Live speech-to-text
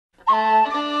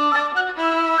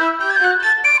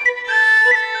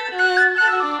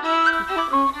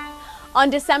On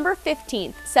December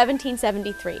 15,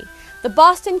 1773, the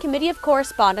Boston Committee of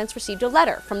Correspondence received a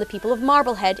letter from the people of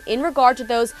Marblehead in regard to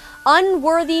those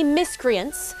unworthy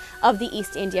miscreants of the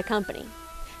East India Company.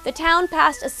 The town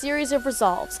passed a series of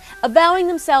resolves, avowing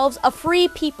themselves a free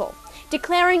people,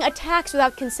 declaring a tax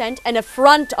without consent an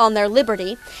affront on their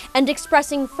liberty, and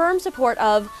expressing firm support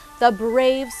of the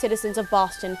brave citizens of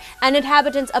Boston and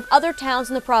inhabitants of other towns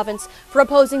in the province for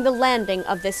opposing the landing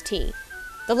of this tea.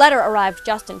 The letter arrived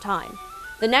just in time.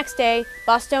 The next day,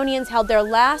 Bostonians held their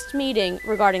last meeting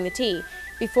regarding the tea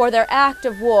before their act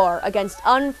of war against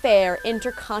unfair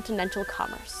intercontinental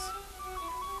commerce.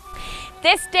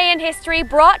 This Day in History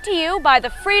brought to you by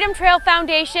the Freedom Trail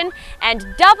Foundation and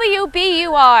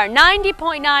WBUR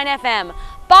 90.9 FM,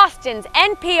 Boston's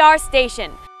NPR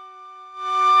station.